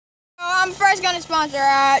I'm first gonna sponsor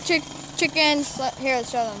chickens. Here,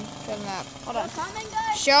 let's show them. Show them that. Hold on.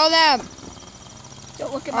 Show them.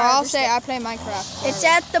 Don't look at Or my I'll say I play Minecraft. It's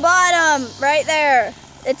at the bottom, right there.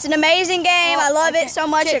 It's an amazing game. I love it so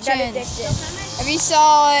much. It got addicted. If you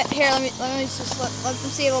saw it, here, let me just let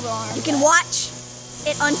them see a little bit longer. You can watch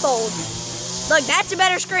it unfold. Look, that's a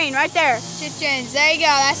better screen right there. Chickens, there you go.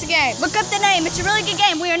 That's the game. Look up the name. It's a really good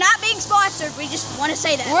game. We are not being sponsored. We just want to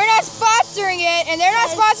say that. We're not sponsoring it, and they're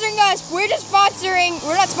not sponsoring us. We're not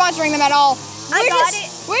sponsoring them at all.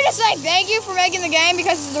 We're just saying thank you for making the game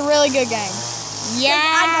because it's a really good game. Yeah.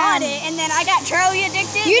 I got it, and then I got Charlie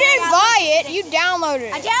addicted. You didn't buy it. You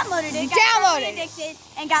downloaded it. I downloaded it. You downloaded it. Addicted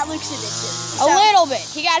and got Luke's addicted. A little bit.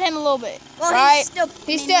 He got him a little bit. Well, right?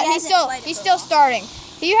 he's still starting.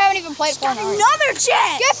 You haven't even played for an hour. Another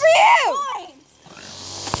check. Good for you.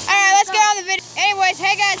 All right, let's get on the video. Anyways,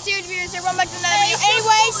 hey guys, huge viewers here. Welcome back to another video.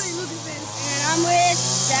 Anyways, and I'm with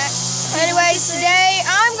Zach. Anyways, today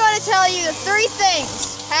I'm going to tell you the 3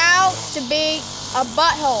 things how to be a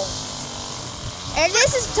butthole. And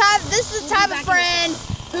this is the type of friend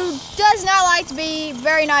who does not like to be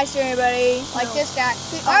very nice to anybody, like this guy.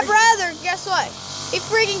 My brother, guess what? He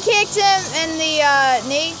freaking kicked him in the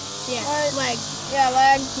knee. Yeah, leg. Yeah,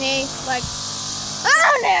 leg, knee, like, I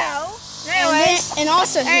don't know. Anyways, and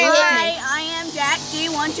also he hit me. Hi, I am Jack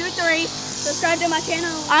G123. Subscribe to my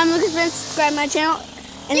channel. I'm Lucas Vince. Subscribe to my channel.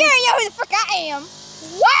 And you already know who the fuck I am.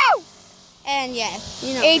 Woo! And yeah,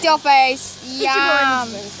 you know. Eat your face.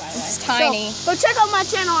 Yum. It's tiny. So, go check out my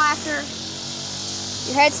channel after.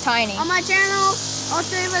 Your head's tiny. On my channel, all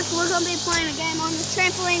 3 of us, we're going to be playing a game on the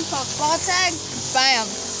trampoline called ball tag. Bam.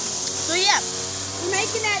 So yeah, we're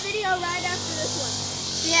making that video right after this one.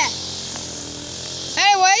 Yeah.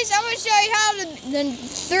 Anyways, I'm going to show you how to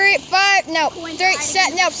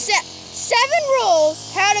 7 rules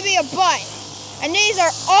how to be a butt. And these are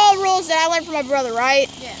all rules that I learned from my brother, right?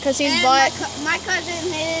 Yeah. Because he's and butt. My cousin,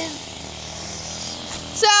 his...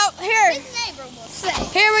 So, here. His neighbor will say.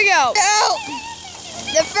 Here we go. So,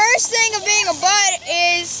 the first thing of being a butt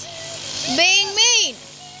is being mean.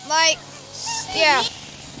 Like, yeah.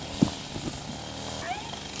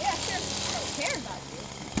 Yeah, sure. I don't care about you.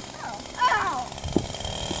 Oh.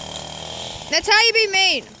 That's how you be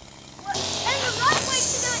mean. And the right way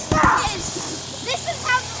to do it is... This is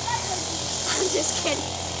how the right way to do it. I'm just kidding.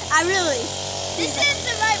 This is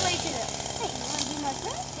the right way to do it. Hey, you want to be my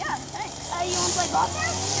friend? Yeah, thanks. You want to play ball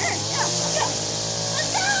tag? Sure, yeah,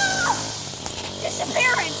 let's go!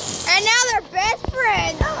 Disappearing. And now they're best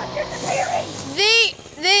friends. Oh, disappearing.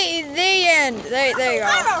 The end. There you go.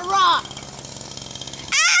 I'm a rock.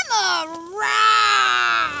 I'm a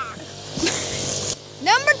rock.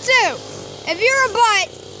 Number 2, if you're a butt,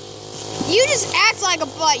 you just act like a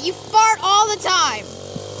butt. You fart all the time.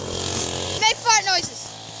 Make fart noises.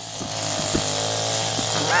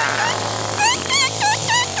 I'm a butt. I'm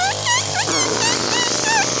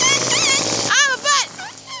a butt.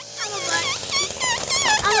 I'm a butt. Yeah.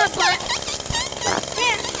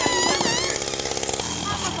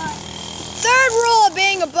 I'm a butt. 3rd rule of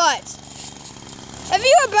being a butt. If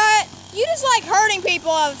you're a butt, you just like hurting people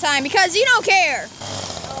all the time because you don't care.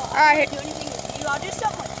 All right. Do anything with you. I'll do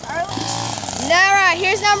something with you. All right.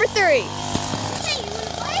 Here's number 3. Hey, you want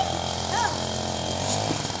to play? No.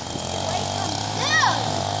 Get away from me. No.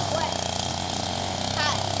 What?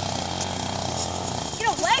 Hi. Get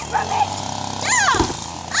away from me. No.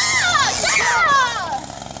 Oh, no.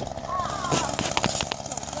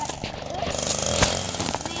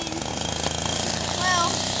 Well,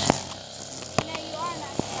 you are a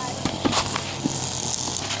nice guy.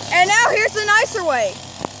 And now here's the nicer way.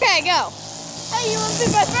 Okay, go. Hey, you want to be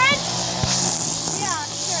my friend? Yeah,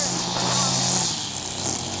 sure.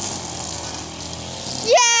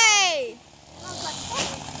 Yay! I was like, hey,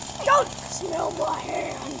 don't smell my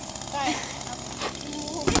hand.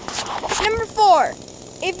 Number 4.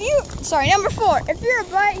 Number 4. If you're a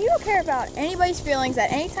butt, you don't care about anybody's feelings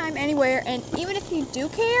at any time, anywhere, and even if you do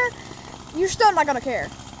care, you're still not gonna care.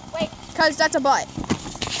 Wait. Because that's a butt.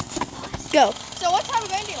 Go. So what type of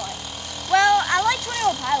band do you like? Well, I like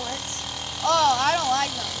 21 Pilots. Oh, I don't like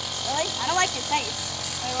them. Really? I don't like your face.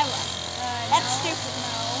 That's no. stupid.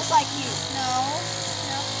 No. Just like you. No.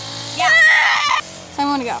 Yeah. I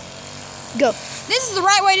want to go. Go. This is the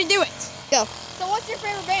right way to do it. Go. So what's your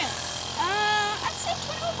favorite band? I'd say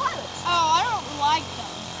 21 Pilots. Oh, I don't like them.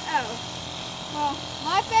 Oh. Well,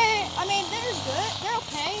 my favorite, I mean, they're good. They're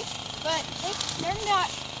okay, but they're not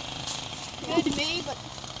good to me, but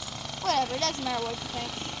whatever. It doesn't matter what you think.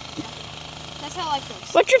 That's how life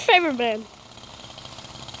goes. What's your favorite band?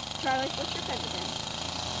 Charlie, what's your favorite band?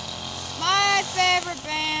 My favorite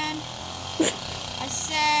band, I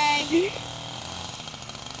say,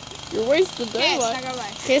 You're wasted Okay, daylight. it's not gonna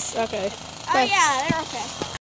work. Kiss, okay. Oh yeah, they're okay.